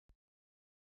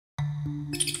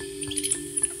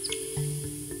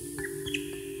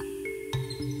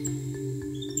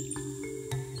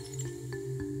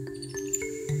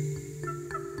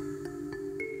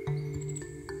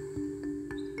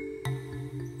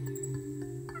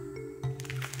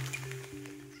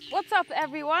What's up,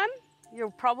 everyone? You're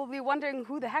probably wondering,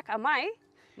 who the heck am I?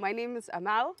 My name is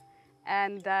Amal,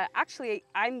 and actually,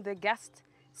 I'm the guest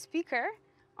speaker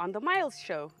on the Myles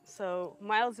Show. So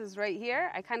Myles is right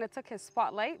here. I kind of took his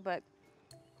spotlight, but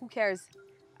who cares?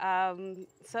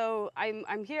 So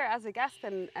I'm here as a guest,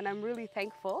 and I'm really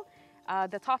thankful.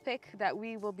 The topic that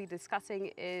we will be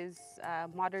discussing is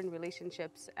modern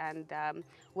relationships and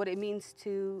what it means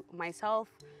to myself,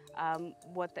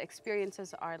 what the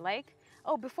experiences are like.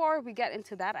 Oh, before we get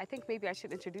into that, I think maybe I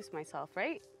should introduce myself,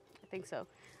 right? I think so.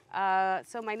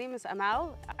 So my name is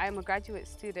Amal. I'm a graduate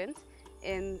student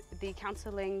in the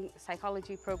Counselling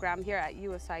Psychology program here at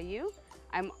USIU.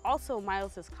 I'm also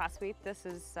Myles' classmate. This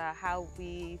is how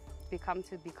we become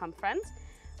friends.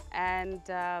 And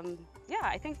yeah,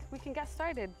 I think we can get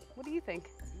started. What do you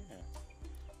think?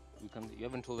 Yeah. You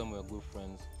haven't told them we're good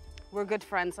friends. We're good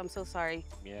friends. I'm so sorry.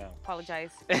 Yeah.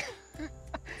 Apologize.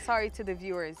 Sorry to the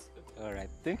viewers. All right.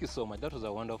 Thank you so much. That was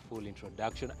a wonderful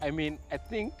introduction. I mean, I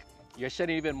think you're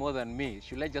sharing even more than me.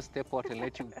 Should I just step out and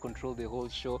let you control the whole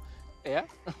show? Yeah?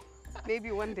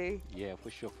 Maybe one day. Yeah,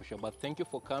 for sure, for sure. But thank you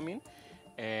for coming.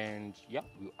 And yeah,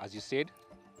 as you said,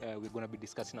 we're going to be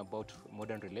discussing about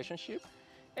modern relationship.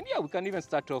 And yeah, we can even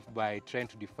start off by trying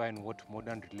to define what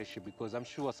modern relationship, because I'm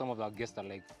sure some of our guests are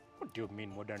like, what do you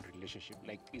mean modern relationship?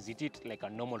 Like, is it like a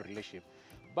normal relationship?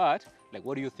 But like,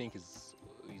 what do you think is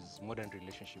modern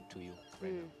relationship to you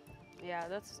right now?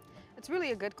 Yeah, it's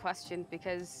really a good question,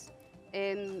 because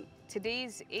in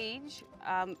today's age,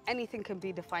 anything can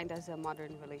be defined as a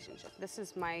modern relationship. This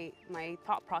is my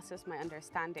thought process, my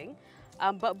understanding.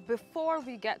 But before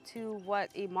we get to what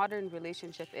a modern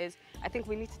relationship is, I think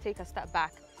we need to take a step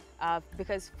back,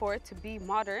 because for it to be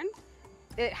modern,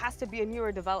 it has to be a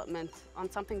newer development on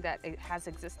something that it has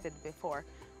existed before,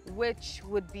 which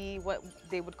would be what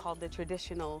they would call the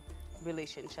traditional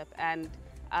relationship. And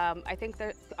I think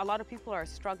that a lot of people are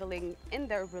struggling in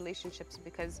their relationships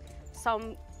because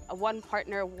one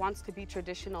partner wants to be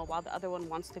traditional while the other one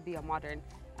wants to be a modern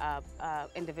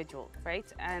individual,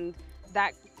 right? And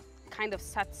that kind of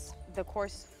sets the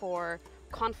course for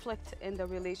conflict in the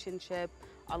relationship,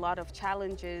 a lot of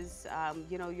challenges.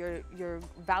 You know, your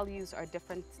values are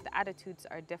different, the attitudes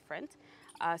are different.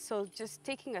 So just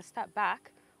taking a step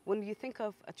back, when you think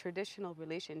of a traditional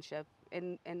relationship,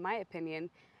 in my opinion,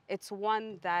 it's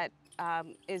one that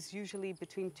is usually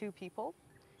between two people,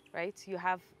 right? You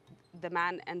have the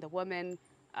man and the woman.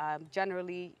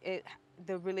 Generally,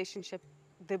 the relationship,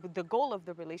 the goal of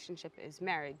the relationship is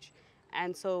marriage.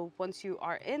 And so once you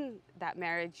are in that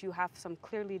marriage, you have some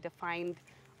clearly defined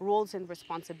roles and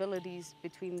responsibilities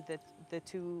between the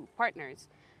two partners.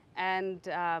 And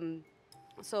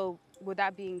so with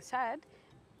that being said,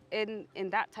 in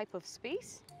that type of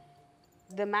space,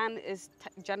 the man is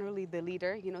generally the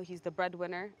leader. You know, he's the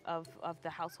breadwinner of the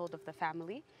household, of the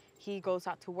family. He goes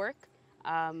out to work,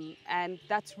 and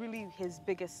that's really his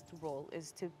biggest role,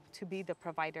 is to be the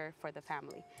provider for the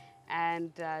family.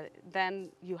 And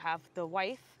then you have the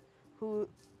wife, who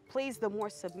plays the more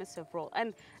submissive role.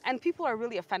 And people are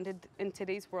really offended in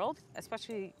today's world,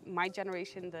 especially my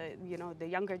generation, the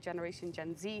younger generation,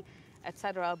 Gen Z,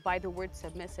 etc., by the word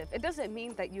submissive. It doesn't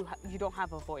mean that you don't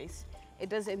have a voice. It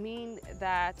doesn't mean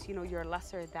that you're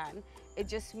lesser than. It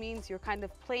just means you're kind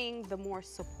of playing the more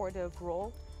supportive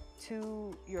role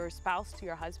to your spouse, to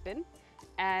your husband.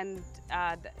 And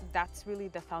that's really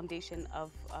the foundation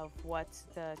of what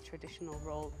the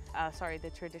traditional the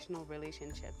traditional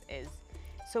relationship is.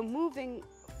 So moving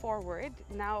forward,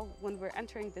 now when we're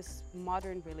entering this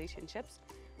modern relationships,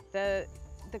 the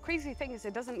crazy thing is,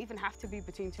 it doesn't even have to be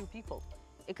between two people.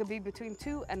 It could be between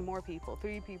two and more people,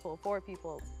 3 people, 4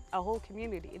 people, a whole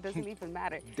community. It doesn't even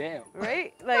matter. Damn.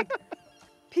 Right? Like,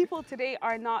 people today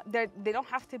are not, they don't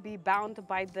have to be bound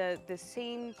by the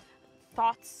same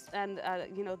thoughts and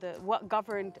what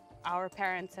governed our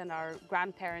parents and our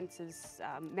grandparents'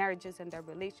 marriages and their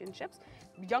relationships.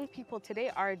 Young people today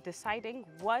are deciding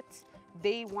what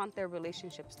they want their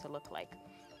relationships to look like.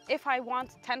 If I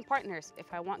want 10 partners,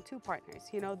 if I want 2 partners,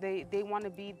 they want to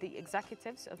be the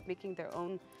executives of making their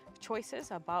own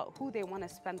choices about who they want to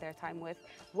spend their time with,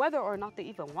 whether or not they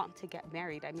even want to get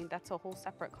married. I mean, that's a whole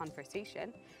separate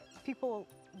conversation.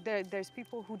 There's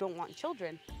people who don't want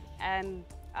children. And,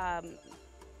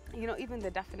 even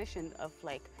the definition of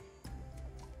like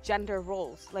gender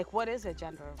roles, like what is a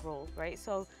gender role, right?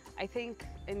 So I think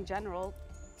in general,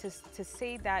 to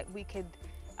say that we could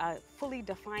fully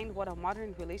define what a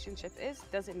modern relationship is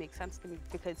doesn't make sense to me,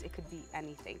 because it could be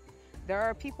anything. There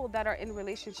are people that are in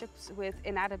relationships with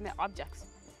inanimate objects,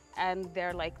 and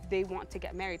they're like, they want to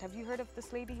get married. Have you heard of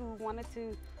this lady who wanted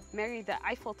to marry the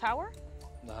Eiffel Tower?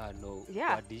 No.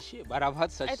 Yeah. But did she? But I've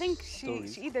had such I think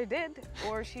stories. she either did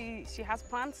or she has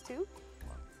plans to.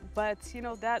 But you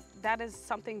know that is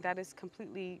something that is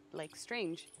completely like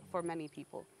strange for many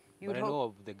people. You But would I hope. know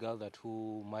of the girl that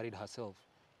who married herself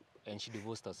and she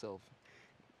divorced herself.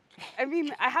 I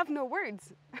mean, I have no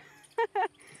words.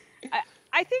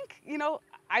 I I think you know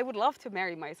I would love to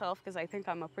marry myself because I think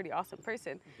I'm a pretty awesome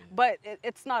person. But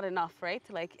it's not enough, right?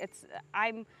 Like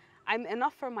I'm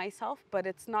enough for myself, but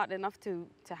it's not enough to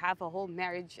have a whole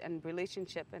marriage and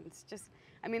relationship. And it's just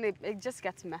I mean it just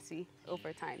gets messy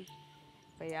over time.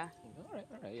 But yeah. All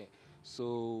right, yeah.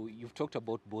 So you've talked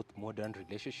about both modern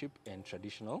relationship and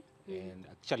traditional, and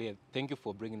actually, thank you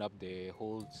for bringing up the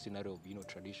whole scenario of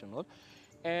traditional.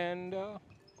 And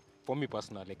for me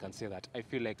personally, I can say that I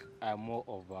feel like I'm more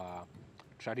of a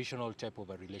traditional type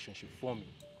of a relationship for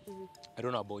me. I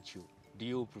don't know about you. Do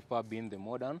you prefer being the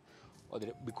modern, or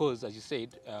because as you said,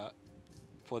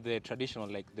 for the traditional,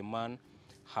 like the man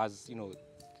has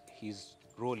his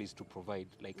role is to provide.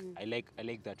 Like I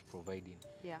like that providing.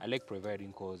 Yeah. I like providing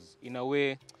because in a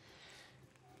way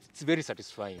it's very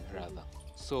satisfying rather.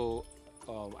 So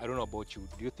I don't know about you.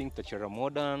 Do you think that you're a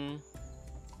modern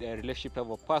the relationship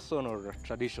of a person or a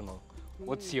traditional?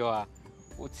 What's your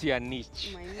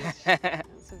niche? My niche.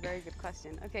 That's a very good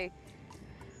question. Okay.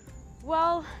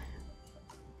 Well,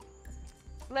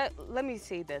 let me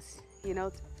say this. You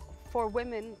know, for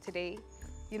women today,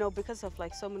 you know, because of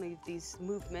like so many of these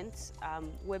movements,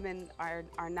 women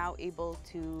are now able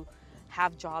to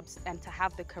have jobs and to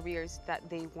have the careers that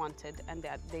they wanted and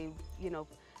that they, you know,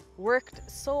 worked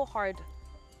so hard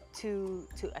to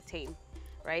attain,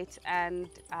 right? And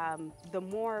the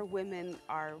more women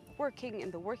are working in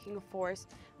the working force,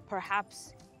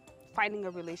 perhaps finding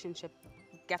a relationship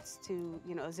gets to,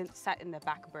 you know, isn't set in the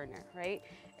back burner, right?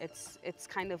 It's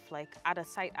kind of like out of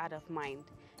sight, out of mind.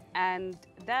 And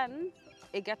then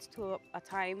it gets to a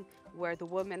time where the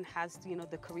woman has, you know,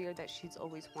 the career that she's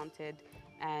always wanted.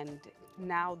 And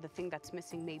now the thing that's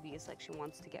missing maybe is like she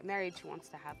wants to get married, she wants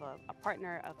to have a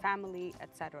partner, a family,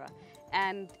 etc.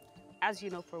 And as you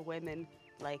know, for women,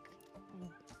 like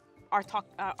our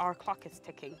clock is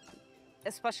ticking,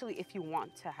 especially if you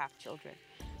want to have children.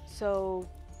 So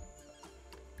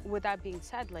with that being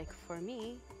said, like for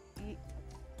me,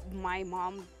 my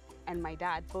mom and my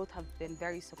dad both have been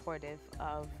very supportive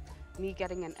of me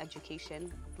getting an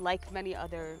education, like many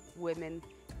other women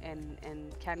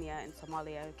in Kenya, in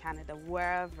Somalia, Canada,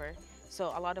 wherever.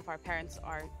 So a lot of our parents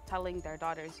are telling their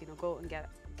daughters, you know, go and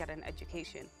get an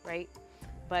education, right?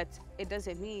 But it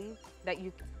doesn't mean that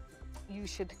you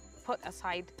should put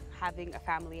aside having a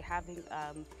family, having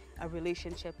a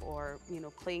relationship, or you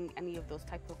know, playing any of those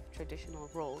type of traditional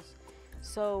roles.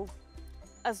 So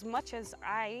as much as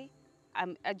I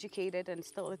am educated and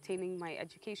still attaining my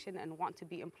education and want to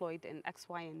be employed in X,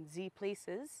 Y, and Z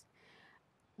places,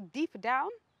 deep down,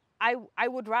 I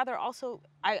would rather also,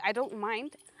 I don't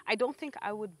mind. I don't think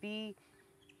I would be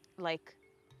like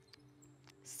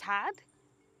sad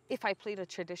if I played a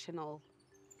traditional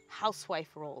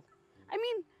housewife role. I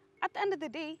mean, at the end of the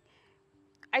day,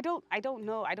 I don't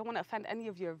know, I don't want to offend any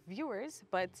of your viewers,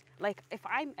 but like if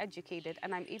I'm educated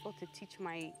and I'm able to teach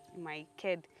my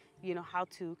kid, you know, how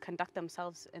to conduct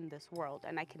themselves in this world,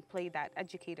 and I can play that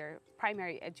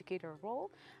primary educator role,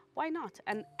 why not?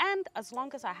 And as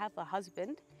long as I have a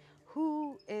husband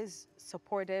who is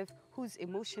supportive, who's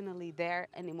emotionally there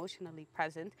and emotionally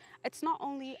present. It's not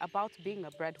only about being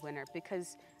a breadwinner,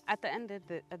 because at the end of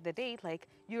the day, like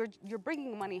you're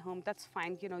bringing money home. That's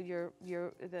fine. You know,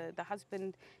 the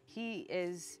husband. He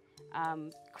is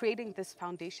creating this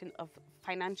foundation of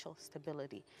financial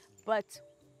stability, but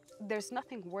there's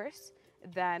nothing worse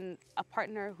than a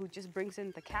partner who just brings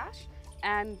in the cash,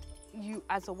 and you,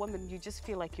 as a woman, you just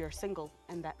feel like you're single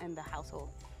in the household.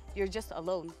 You're just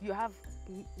alone. You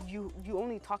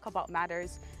only talk about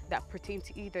matters that pertain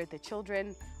to either the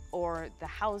children or the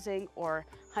housing, or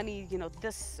honey, you know,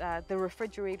 this the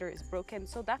refrigerator is broken.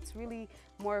 So that's really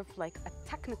more of like a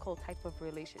technical type of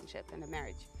relationship in a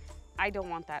marriage. I don't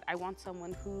want that. I want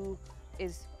someone who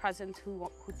is present, who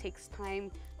takes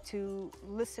time to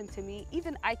listen to me.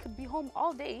 Even I could be home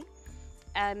all day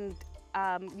and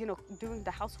you know, doing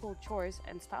the household chores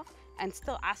and stuff, and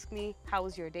still ask me, how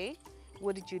was your day?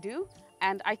 What did you do?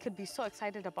 And I could be so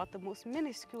excited about the most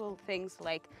minuscule things,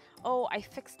 like, oh, I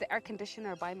fixed the air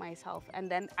conditioner by myself. And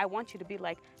then I want you to be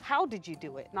like, how did you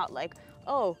do it? Not like,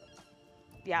 oh,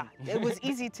 yeah, it was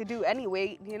easy to do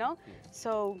anyway, you know?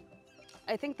 So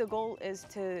I think the goal is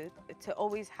to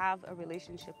always have a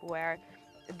relationship where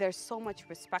there's so much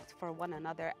respect for one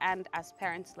another. And as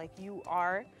parents, like, you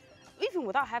are, even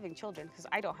without having children, because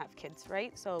I don't have kids,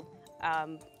 right? So,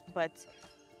 but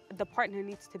the partner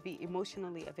needs to be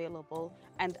emotionally available.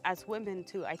 And as women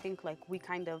too, I think like we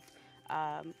kind of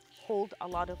hold a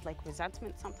lot of like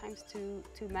resentment sometimes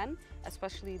to men,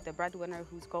 especially the breadwinner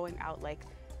who's going out. Like,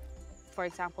 for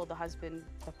example, the husband,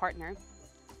 the partner,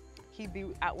 he'd be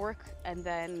at work and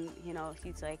then, you know,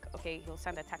 he's like, okay, he'll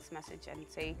send a text message and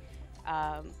say,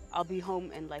 I'll be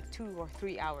home in like 2 or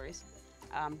 3 hours.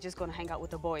 Just gonna hang out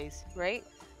with the boys, right?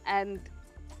 And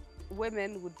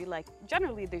women would be like,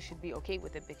 generally they should be okay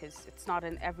with it because it's not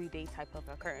an everyday type of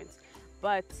occurrence.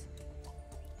 But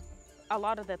a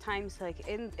lot of the times, like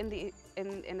in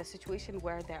a situation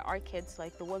where there are kids,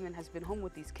 like the woman has been home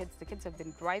with these kids, the kids have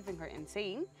been driving her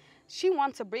insane. She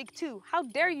wants a break too. How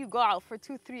dare you go out for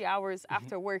 2-3 hours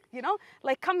after work, you know?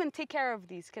 Like, come and take care of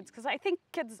these kids. Because I think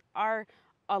kids are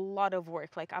a lot of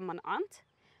work. Like, I'm an aunt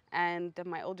and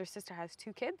my older sister has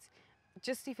 2 kids.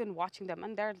 Just even watching them,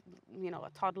 and they're, you know, a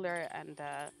toddler and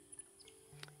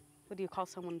what do you call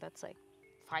someone that's like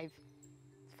 5,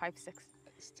 6?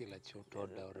 Still a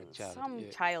toddler or a child. Some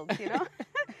child, you know?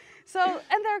 So,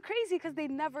 and they're crazy because they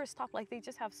never stop. Like, they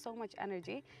just have so much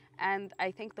energy. And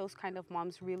I think those kind of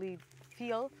moms really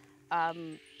feel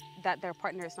that their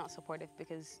partner is not supportive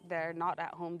because they're not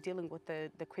at home dealing with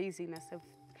the craziness of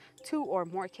 2 or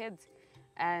more kids.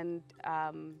 And,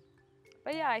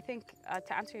 but yeah, I think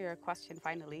to answer your question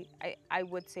finally, I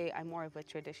would say I'm more of a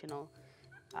traditional,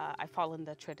 I fall in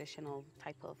the traditional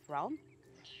type of realm.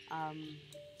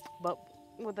 But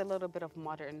with a little bit of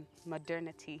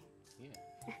modernity. Yeah,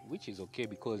 which is okay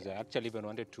because I actually even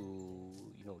wanted to,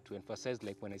 you know, to emphasize,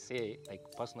 like when I say, like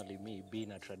personally me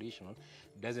being a traditional,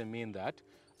 doesn't mean that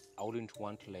I wouldn't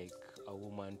want like a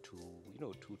woman to, you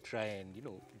know, to try and, you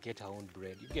know, get her own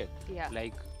bread. You get, Yeah.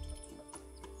 like,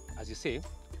 as you say,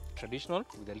 traditional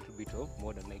with a little bit of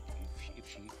modern, like if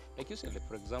she, like you said, like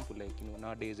for example, like, you know,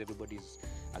 nowadays everybody's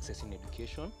accessing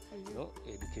education. You know,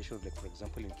 education, like for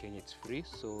example in Kenya it's free,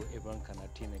 so everyone can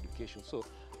attain education. So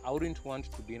I wouldn't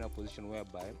want to be in a position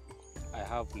whereby I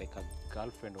have like a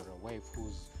girlfriend or a wife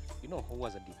who's, you know, who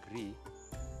has a degree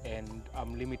and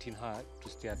I'm limiting her to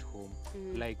stay at home.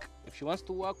 Like, if she wants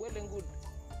to work, well and good,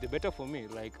 the better for me.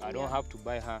 Like, I don't have to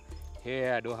buy her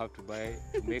hair, I don't have to buy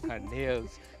to make her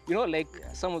nails, you know, like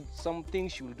some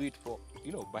things she will do it for,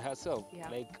 you know, by herself.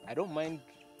 Like, I don't mind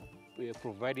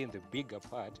providing the bigger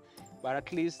part, but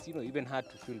at least, you know, even her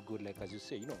to feel good, like as you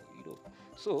say, you know.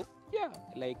 So yeah,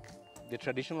 like the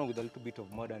traditional with a little bit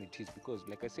of modern it is, because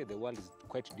like I said, the world is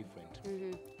quite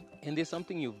different. And there's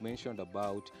something you've mentioned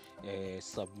about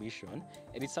submission,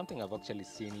 and it's something I've actually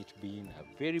seen it being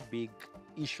a very big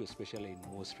issue, especially in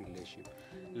most relationships.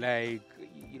 Like,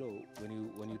 you know,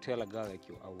 when you tell a girl like,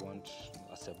 I want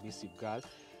a submissive girl,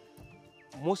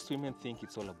 most women think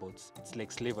it's all about, it's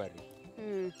like slavery.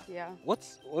 Yeah.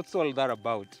 What's all that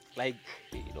about? Like,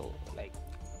 you know, like,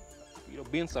 you know,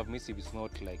 being submissive is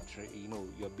not like, you know,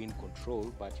 you're being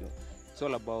controlled, but you know, it's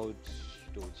all about,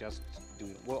 you know, just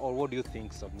doing. Or what do you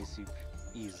think submissive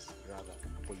is, rather,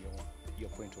 for your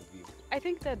point of view? I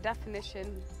think the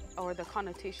definition or the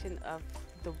connotation of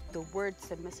the word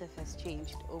submissive has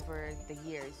changed over the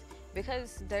years,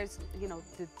 because there's, you know,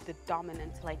 the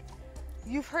dominant, like,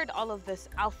 you've heard all of this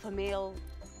alpha male,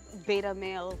 beta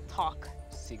male talk.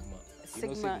 Sigma. Sigma. You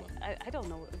know Sigma? I don't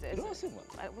know. You know Sigma?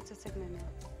 What's a Sigma male?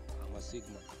 I'm a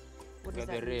Sigma. What We are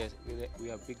does that the mean? rare.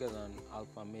 We are bigger than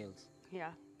alpha males.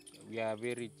 Yeah. We are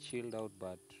very chilled out,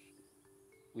 but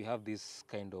we have this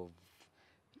kind of.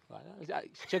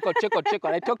 Check out.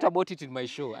 I talked about it in my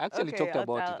show. I actually talked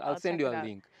about it. I'll send you a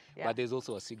link. Yeah. But there's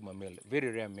also a Sigma male, very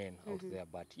rare men out there.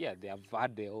 But yeah, they have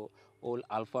had the all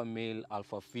alpha male,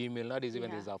 alpha female. Nowadays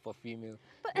even there's alpha female.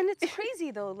 And it's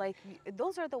crazy though, like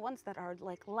those are the ones that are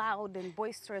like loud and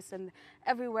boisterous and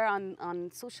everywhere on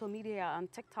social media, on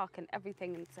TikTok and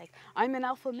everything. And it's like, I'm an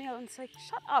alpha male. And it's like,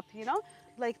 shut up, you know?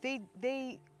 Like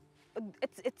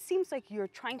it seems like you're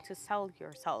trying to sell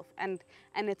yourself, and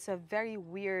it's a very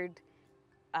weird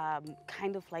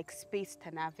kind of like space to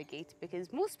navigate,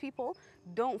 because most people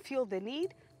don't feel the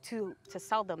need to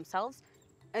sell themselves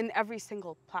in every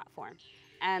single platform.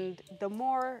 And the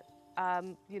more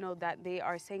you know, that they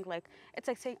are saying, like, it's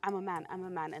like saying I'm a man,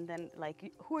 and then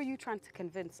like, who are you trying to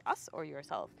convince, us or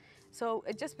yourself? So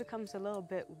it just becomes a little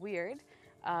bit weird.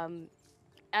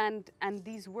 And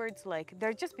these words, like,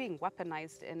 they're just being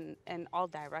weaponized in all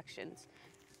directions.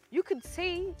 You could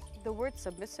say the word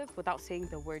submissive without saying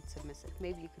the word submissive.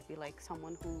 Maybe you could be like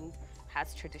someone who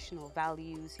has traditional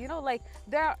values, you know, like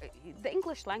the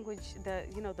English language,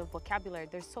 you know, the vocabulary,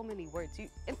 there's so many words.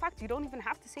 In fact, you don't even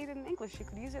have to say it in English. You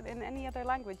could use it in any other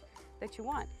language that you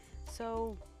want.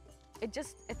 So it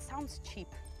sounds cheap.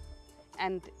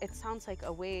 And it sounds like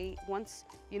a way, once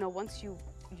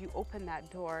you open that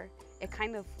door, it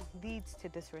kind of leads to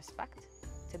disrespect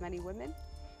to many women,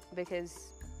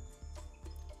 because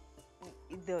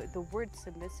the word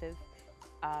submissive,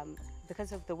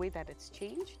 because of the way that it's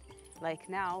changed, like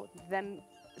now, then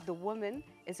the woman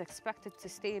is expected to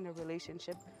stay in a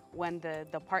relationship when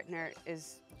the partner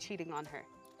is cheating on her.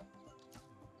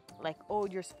 Like, oh,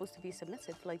 you're supposed to be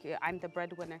submissive, like I'm the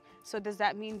breadwinner. So does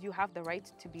that mean you have the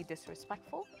right to be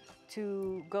disrespectful,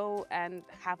 to go and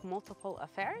have multiple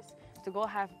affairs, to go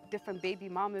have different baby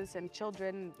mamas and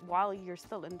children while you're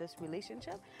still in this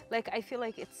relationship? Like, I feel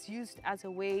like it's used as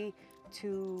a way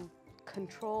to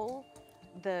control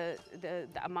the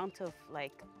amount of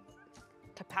like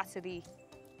capacity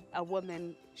a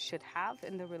woman should have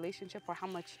in the relationship, or how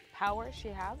much power she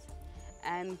has.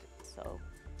 And so,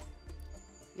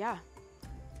 yeah.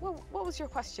 Well, what was your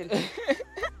question?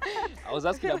 I was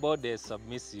asking about the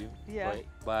submissive, Yeah. right?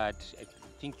 But I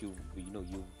think you've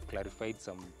clarified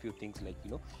some few things, like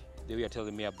the way you're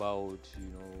telling me about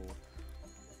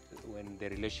when the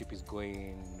relationship is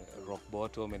going rock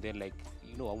bottom, and then like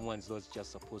a woman's not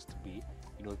just supposed to be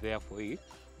there for it.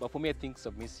 But for me, I think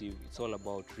submissive, it's all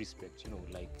about respect.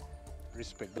 Like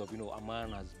respect of a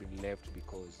man has been left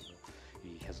because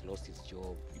he has lost his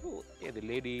job. Yeah, the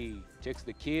lady takes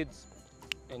the kids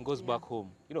and goes back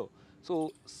home.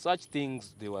 So such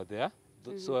things, they were there.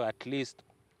 So at least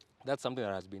that's something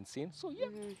that has been seen. So yeah,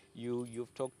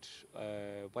 you've talked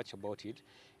much about it.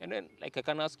 And then like I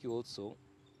can ask you also,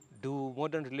 do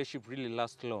modern relationships really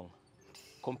last long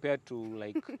compared to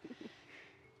like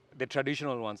the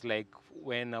traditional ones, like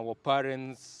when our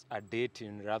parents are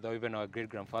dating, rather even our great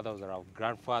grandfathers or our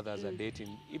grandfathers are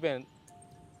dating, even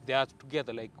they are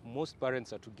together, like most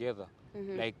parents are together.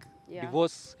 Like Yeah.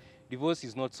 divorce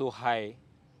is not so high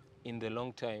in the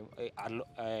long time,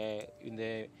 in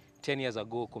the 10 years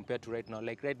ago compared to right now.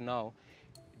 Like right now,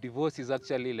 divorce is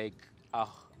actually like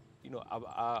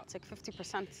It's like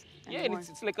 50%. yeah, and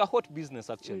it's like a hot business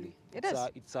actually. It is.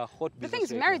 It's a hot The business. thing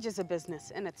is, right marriage now. is a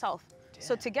business in itself.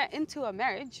 So to get into a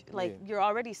marriage, like you're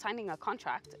already signing a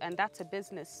contract, and that's a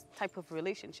business type of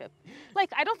relationship.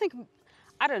 Like, I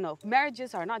don't know,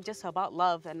 marriages are not just about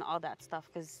love and all that stuff,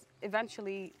 because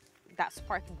eventually that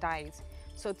spark dies.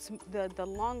 So it's the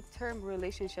long-term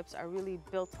relationships are really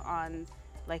built on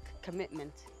like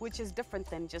commitment, which is different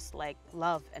than just like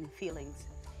love and feelings.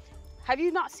 Have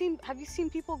you seen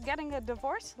people getting a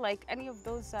divorce? Like any of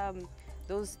those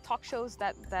talk shows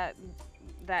that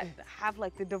have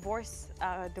like the divorce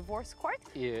court?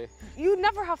 Yeah. You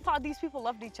never have thought these people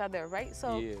loved each other, right?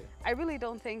 So Yeah. I really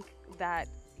don't think that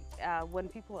when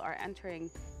people are entering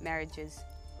marriages,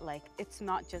 like it's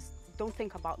not just, don't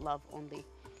think about love only.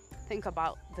 Think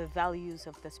about the values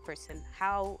of this person.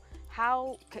 How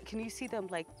can you see them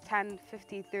like 10,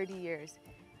 50, 30 years?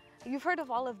 You've heard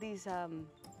of all of these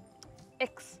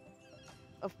icks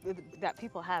that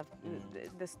people have,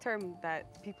 this term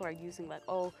that people are using, like,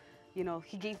 oh,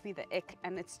 he gave me the ick,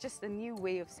 and it's just a new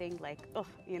way of saying like, oh,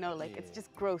 like it's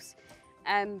just gross.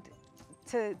 And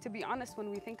to be honest,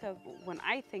 when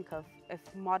I think of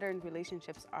if modern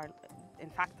relationships are in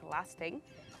fact lasting,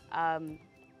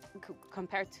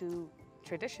 compared to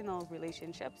traditional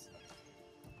relationships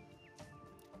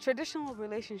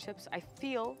I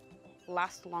feel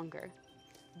last longer,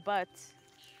 but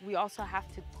we also have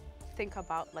to think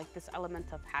about like this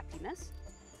element of happiness.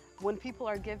 When people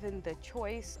are given the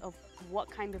choice of what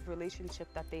kind of relationship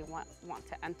that they want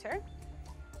to enter,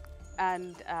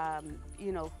 and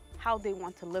how they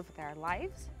want to live their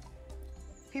lives,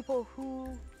 people who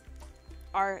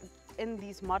are in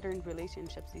these modern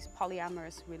relationships, these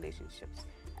polyamorous relationships,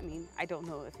 I mean, I don't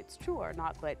know if it's true or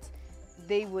not, but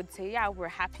they would say, yeah, we're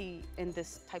happy in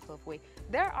this type of way.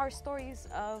 There are stories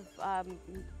of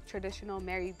traditional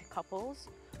married couples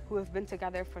who have been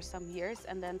together for some years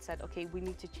and then said, okay, we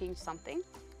need to change something.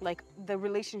 Like the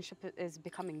relationship is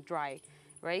becoming dry,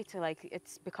 right? Like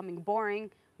it's becoming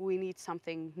boring, we need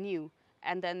something new.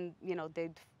 And then,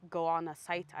 they'd go on a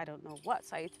site, I don't know what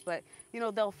site, but,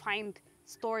 they'll find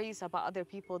stories about other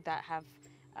people that have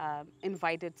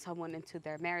invited someone into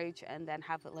their marriage and then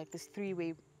have like this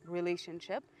three-way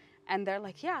relationship. And they're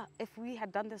like, yeah, if we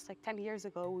had done this like 10 years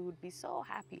ago, we would be so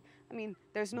happy. I mean,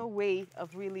 there's no way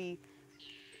of really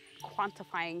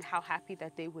quantifying how happy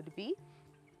that they would be.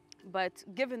 But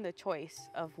given the choice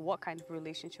of what kind of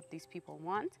relationship these people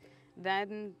want,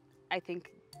 then I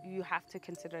think you have to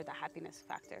consider the happiness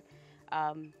factor.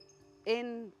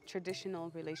 In traditional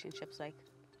relationships, like,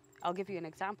 I'll give you an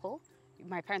example.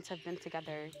 My parents have been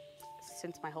together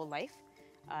since my whole life,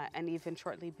 and even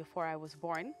shortly before I was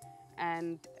born.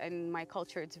 And in my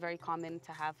culture, it's very common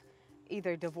to have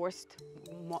either divorced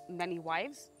many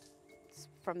wives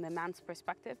from the man's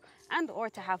perspective, and or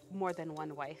to have more than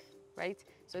one wife, right?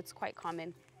 So it's quite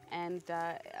common. And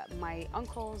my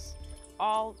uncles,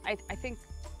 I think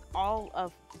all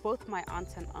of both my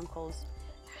aunts and uncles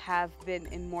have been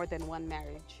in more than one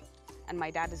marriage. And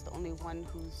my dad is the only one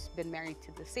who's been married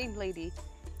to the same lady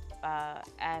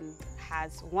and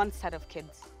has one set of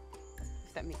kids,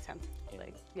 if that makes sense.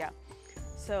 Like, yeah.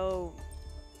 So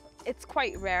it's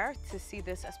quite rare to see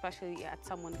this, especially at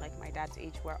someone like my dad's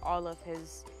age, where all of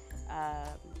his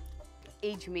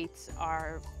age mates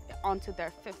are onto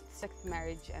their 5th, 6th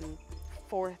marriage and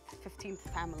 4th, 15th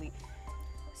family.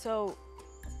 So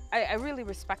I really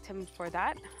respect him for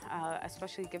that,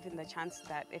 especially given the chance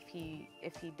that if he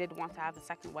did want to have a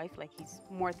second wife, like, he's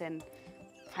more than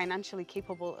financially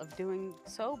capable of doing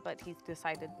so, but he's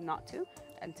decided not to,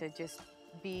 and to just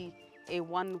be a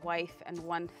one wife and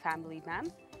one family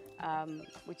man,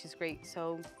 which is great.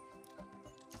 So,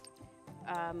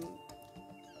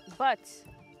 but,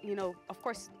 you know, of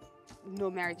course,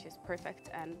 no marriage is perfect,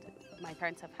 and my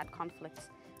parents have had conflicts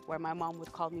where my mom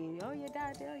would call me, oh, your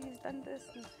dad, yeah, he's done this.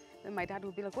 And then my dad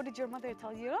would be like, what did your mother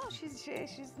tell you? Oh,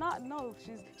 she's not, no,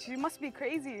 she must be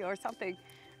crazy or something.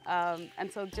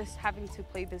 And so just having to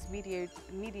play this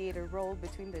mediator role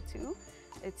between the two,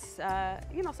 it's,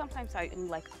 you know, sometimes I'm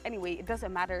like, anyway, it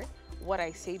doesn't matter what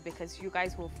I say because you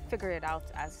guys will figure it out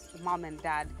as mom and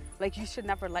dad. Like, you should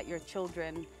never let your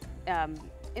children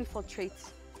infiltrate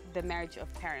the marriage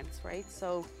of parents, right?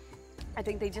 So I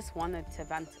think they just wanted to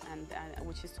vent, and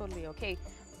which is totally okay.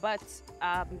 But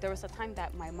there was a time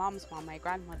that my mom's mom, my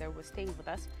grandmother, was staying with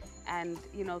us, and,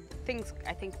 you know, things,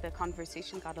 I think the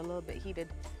conversation got a little bit heated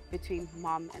between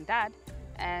mom and dad,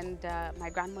 and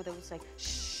my grandmother was like,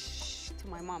 shh, to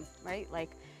my mom, right?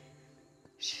 Like,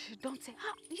 shh, don't say,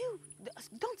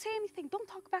 don't say anything, don't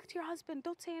talk back to your husband,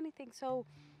 don't say anything. So,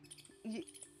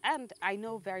 and I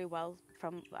know very well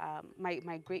from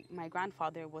my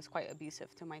grandfather was quite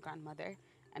abusive to my grandmother,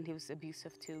 and he was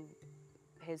abusive to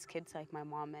his kids, like my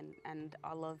mom and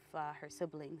all of her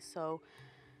siblings. So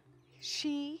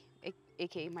she,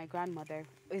 aka my grandmother,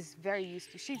 is very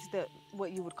used to, she's the,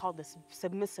 what you would call this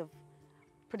submissive,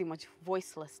 pretty much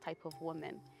voiceless type of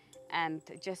woman, and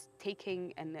just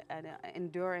taking and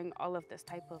enduring all of this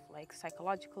type of, like,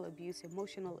 psychological abuse,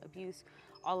 emotional abuse,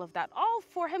 all of that, all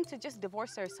for him to just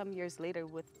divorce her some years later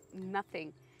with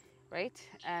nothing, right?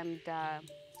 And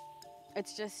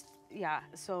it's just, yeah.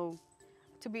 So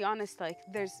to be honest, like,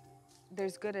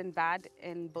 there's good and bad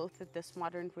in both of this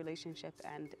modern relationship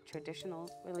and traditional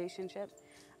relationship,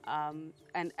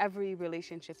 and every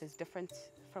relationship is different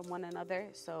from one another.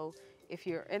 So if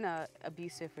you're in a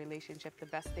abusive relationship, the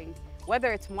best thing,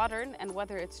 whether it's modern and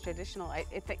whether it's traditional,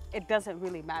 it doesn't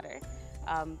really matter.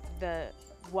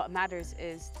 What matters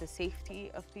is the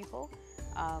safety of people,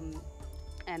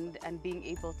 and being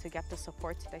able to get the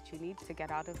support that you need to get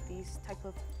out of these type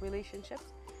of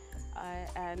relationships.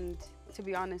 And to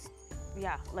be honest,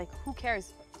 yeah, like, who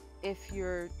cares if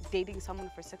you're dating someone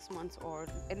for 6 months or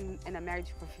in a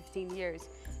marriage for 15 years,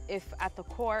 if at the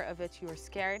core of it you're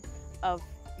scared of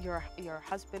your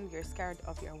husband, you're scared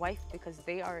of your wife because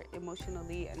they are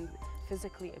emotionally and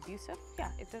physically abusive.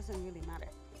 Yeah, it doesn't really matter.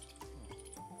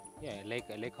 Yeah,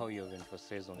 I like how you have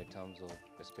emphasized on the terms of,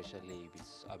 especially if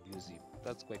it's abusive.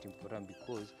 That's quite important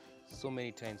because so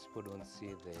many times people don't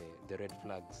see the red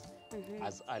flags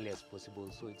as early as possible.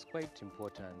 So it's quite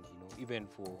important, you know, even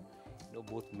for, you know,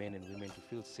 both men and women to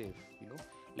feel safe, you know.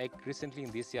 Like recently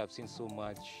in this year, I've seen so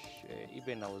much,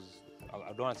 even I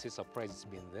don't want to say surprised it's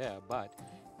been there, but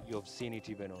you have seen it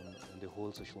even on the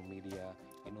whole social media,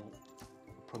 you know,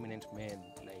 prominent men,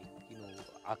 like, you know,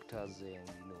 actors and,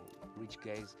 you know, rich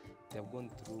guys, they've gone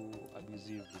through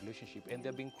abusive relationship and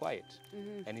they've been quiet.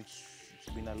 And it's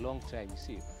been a long time, you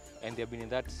see, and they've been in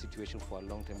that situation for a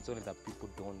long time. It's only that people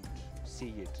don't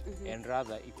see it, and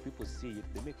rather, if people see it,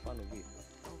 they make fun of it.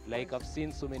 Like, I've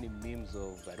seen so many memes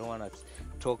of, I don't want to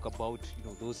talk about, you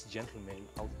know, those gentlemen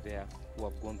out there who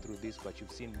have gone through this, but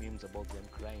you've seen memes about them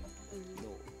crying, you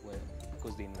know,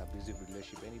 because they're in an abusive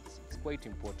relationship. And it's quite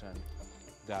important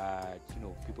that, you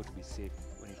know, people to be safe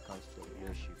when it comes to a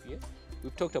relationship. Yeah,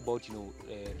 we've talked about, you know,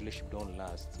 relationship don't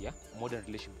last. Yeah, modern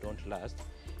relationship don't last,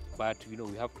 but, you know,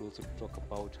 we have to also talk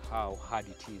about how hard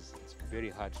it is. It's very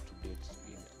hard to date.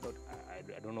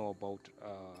 I don't know about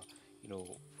you know,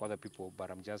 for other people, but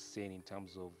I'm just saying in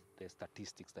terms of the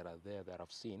statistics that are there that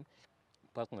I've seen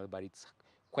personally, but it's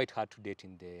quite hard to date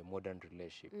in the modern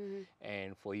relationship.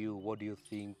 And for you, what do you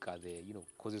think are the, you know,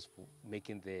 causes for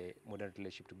making the modern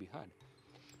relationship to be hard?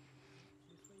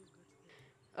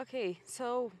 Okay,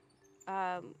 so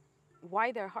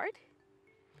why they're hard?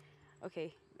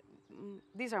 okay,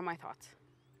 these are my thoughts.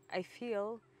 I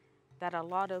feel that a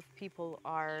lot of people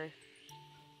are,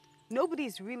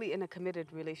 nobody's really in a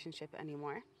committed relationship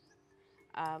anymore.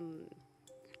 Um,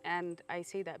 and I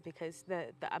say that because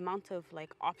the amount of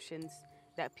like options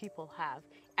that people have,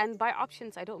 and by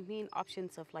options, I don't mean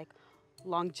options of like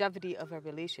longevity of a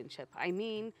relationship. I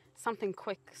mean something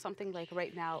quick, something like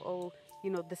right now, oh,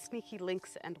 you know, the sneaky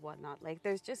links and whatnot. Like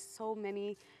there's just so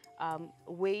many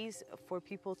ways for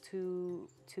people to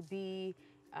be,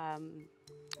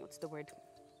 what's the word?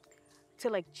 To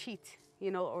like cheat,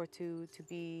 you know, or to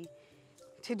be,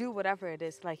 to do whatever it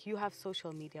is. Like you have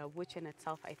social media, which in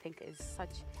itself I think is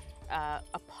such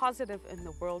a positive in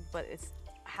the world, but it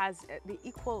has the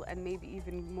equal and maybe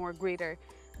even more greater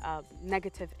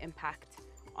negative impact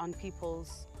on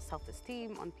people's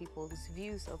self-esteem, on people's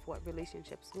views of what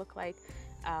relationships look like,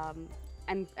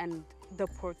 and the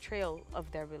portrayal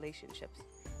of their relationships.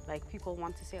 Like people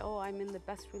want to say, oh, I'm in the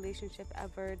best relationship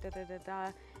ever, da da da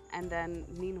da, and then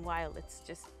meanwhile it's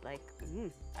just like,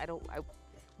 I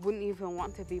wouldn't even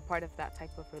want to be part of that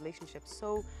type of relationship.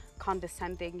 So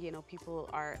condescending, you know, people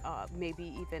are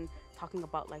maybe even talking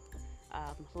about like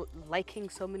liking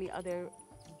so many other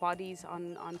bodies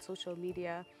on social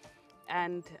media,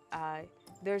 and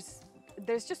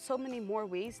there's just so many more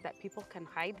ways that people can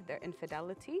hide their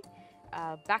infidelity.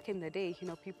 Back in the day, you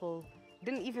know, people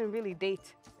didn't even really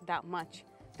date that much.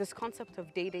 This concept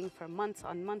of dating for months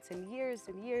on months and years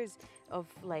of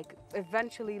like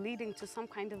eventually leading to some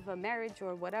kind of a marriage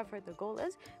or whatever the goal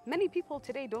is. Many people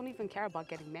today don't even care about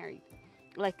getting married.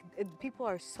 Like people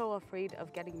are so afraid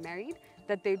of getting married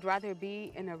that they'd rather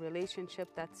be in a relationship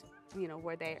that's, you know,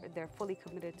 where they're fully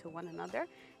committed to one another.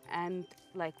 And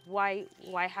like, why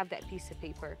have that piece of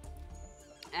paper?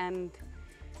 And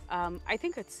I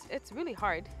think it's really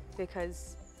hard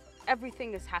because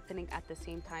everything is happening at the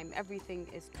same time. Everything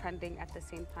is trending at the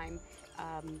same time.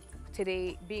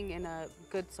 Today, being in a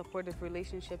good supportive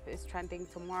relationship is trending.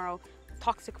 Tomorrow,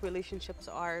 toxic relationships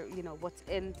are, you know, what's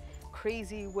in.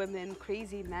 Crazy women,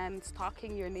 crazy men,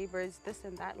 stalking your neighbors, this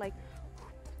and that. Like,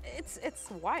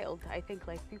 it's wild. I think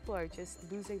like people are just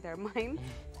losing their mind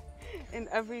in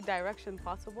every direction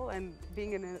possible. And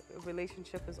being in a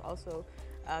relationship is also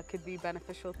could be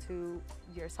beneficial to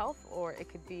yourself, or it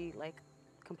could be like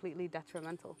completely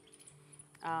detrimental.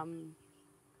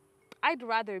 I'd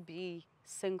rather be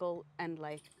single and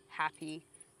like happy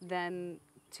than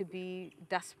to be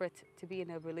desperate to be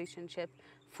in a relationship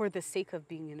for the sake of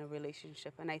being in a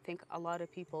relationship. And I think a lot of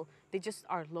people, they just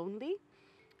are lonely.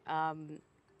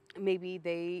 Maybe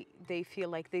they feel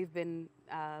like they've been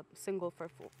single for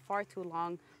far too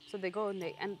long, so they go and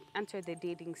they enter the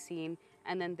dating scene,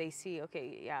 and then they see,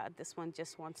 okay, yeah, this one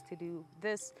just wants to do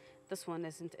this one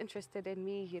isn't interested in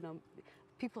me. You know,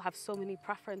 people have so many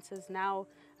preferences now,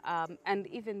 and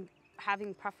even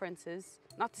having preferences,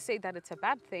 not to say that it's a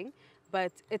bad thing,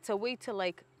 but it's a way to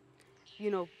like, you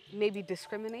know, maybe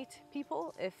discriminate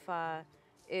people. If I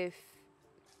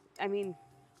mean,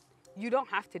 you don't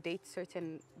have to date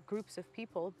certain groups of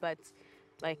people, but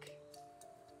like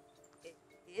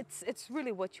it's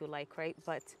really what you like, right?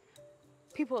 But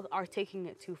people are taking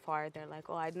it too far. They're like,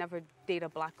 oh, I'd never date a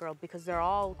black girl because they're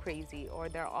all crazy, or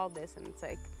they're all this. And it's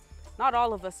like, not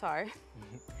all of us are.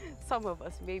 Some of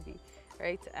us maybe,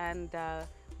 right? And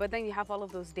but then you have all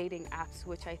of those dating apps,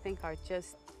 which I think are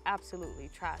just absolutely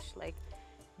trash. Like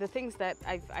the things that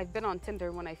I've been on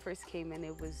Tinder when I first came in,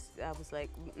 I was like,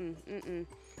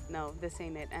 no, this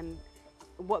ain't it. And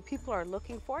what people are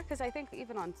looking for, because I think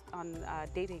even on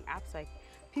dating apps, like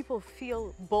people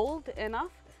feel bold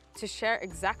enough to share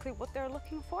exactly what they're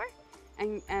looking for,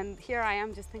 and here I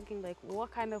am just thinking like,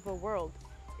 what kind of a world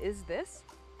is this?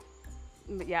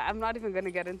 But yeah, I'm not even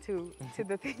gonna get into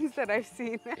the things that I've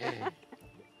seen.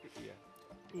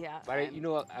 Yeah. But you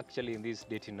know, actually in these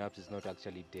dating apps, it's not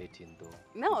actually dating though.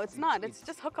 No, it's not. It's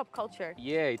just hookup culture.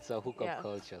 Yeah, it's a hookup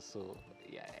culture. So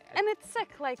yeah. And it's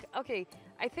sick. Like, okay,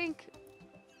 I think.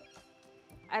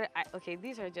 Okay,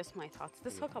 these are just my thoughts.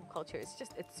 This hookup culture is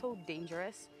it's so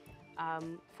dangerous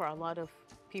for a lot of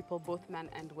people, both men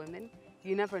and women.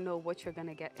 You never know what you're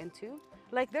gonna get into.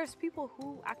 Like, there's people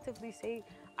who actively say,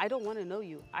 I don't want to know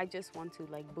you. I just want to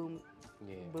like boom,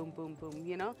 boom, boom, boom,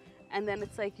 you know? And then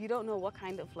it's like, you don't know what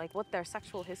kind of like, what their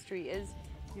sexual history is.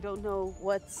 You don't know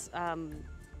what's,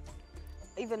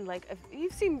 even like, if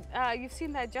you've seen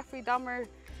that Jeffrey Dahmer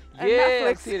Netflix.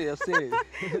 I've seen it.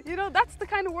 You know, that's the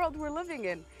kind of world we're living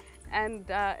in. And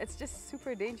it's just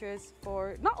super dangerous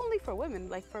for, not only for women,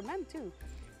 like for men too.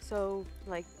 So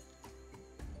like,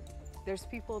 there's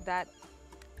people that,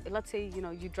 let's say, you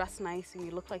know, you dress nice and you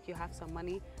look like you have some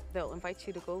money, they'll invite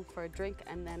you to go for a drink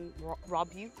and then rob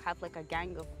you, have like a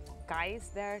gang of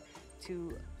guys there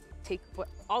to take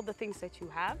all the things that you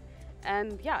have.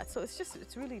 And yeah, so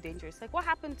it's really dangerous. Like, what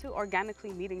happened to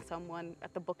organically meeting someone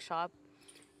at the bookshop,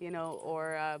 you know,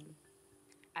 or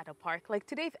at a park? Like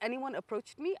today, if anyone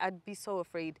approached me, I'd be so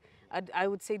afraid. I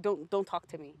would say, don't talk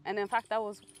to me. And in fact, that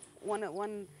was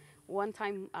one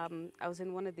time I was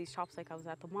in one of these shops, like I was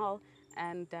at the mall,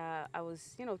 and I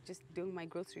was, you know, just doing my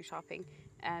grocery shopping,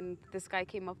 and this guy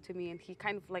came up to me, and he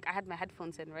kind of like, I had my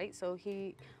headphones in, right? So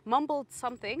he mumbled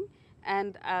something,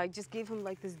 and I just gave him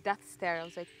like this death stare. I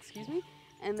was like, excuse me?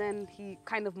 And then he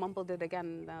kind of mumbled it again,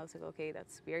 and I was like, okay,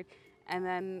 that's weird. And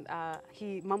then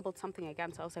he mumbled something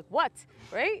again, so I was like, what,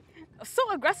 right? So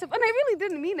aggressive, and I really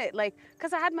didn't mean it, like,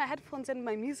 because I had my headphones in,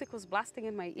 my music was blasting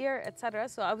in my ear, etc.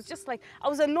 So I was just like, I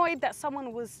was annoyed that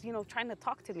someone was, you know, trying to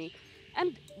talk to me.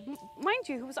 And mind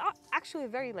you, he was actually a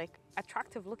very, like,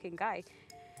 attractive looking guy.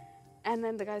 And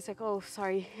then the guy's like, oh,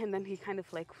 sorry, and then he kind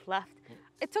of, like, left.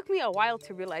 It took me a while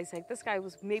to realize, like, this guy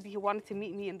was, maybe he wanted to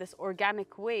meet me in this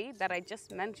organic way that I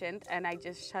just mentioned, and I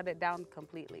just shut it down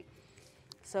completely.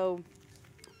 So,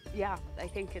 yeah, I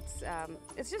think it's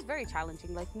just very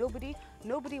challenging. Like nobody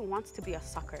wants to be a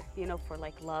sucker, you know, for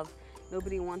like love.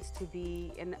 Nobody wants to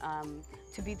be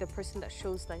the person that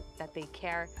shows like that they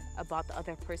care about the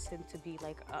other person, to be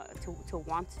like to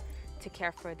want to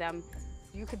care for them.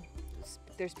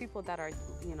 There's people that are,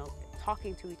 you know,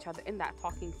 talking to each other in that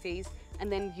talking phase, and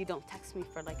then you don't text me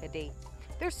for like a day.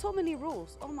 There's so many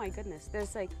rules. Oh my goodness.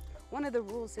 There's like, one of the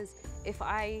rules is if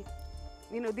I,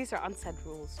 you know, these are unsaid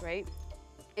rules, right?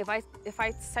 If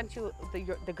I sent you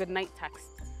the good night text,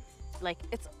 like,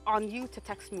 it's on you to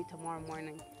text me tomorrow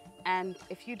morning. And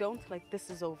if you don't, like, this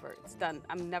is over, it's done.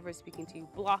 I'm never speaking to you.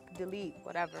 Block, delete,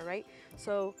 whatever, right?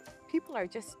 So people are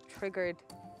just triggered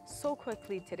so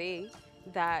quickly today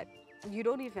that you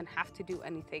don't even have to do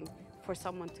anything for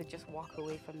someone to just walk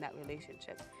away from that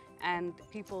relationship. And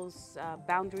people's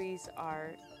boundaries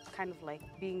are kind of like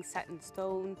being set in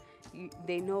stone.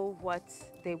 They know what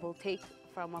they will take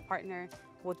from a partner,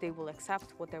 what they will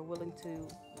accept, what they're willing to,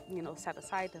 you know, set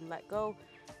aside and let go.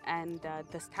 And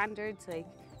the standards, like,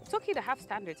 it's okay to have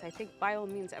standards. I think by all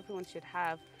means everyone should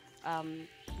have,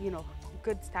 you know,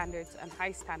 good standards and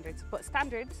high standards, but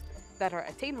standards that are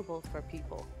attainable for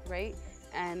people, right?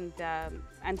 And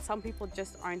some people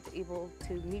just aren't able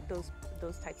to meet those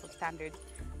types of standards.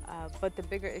 But the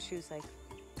bigger issue is, like,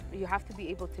 you have to be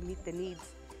able to meet the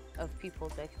needs of people,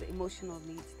 like the emotional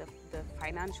needs, the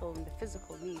financial and the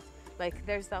physical needs. Like,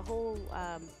 there's the whole,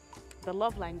 the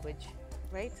love language,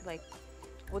 right? Like,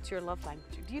 what's your love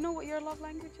language? Do you know what your love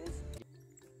language is?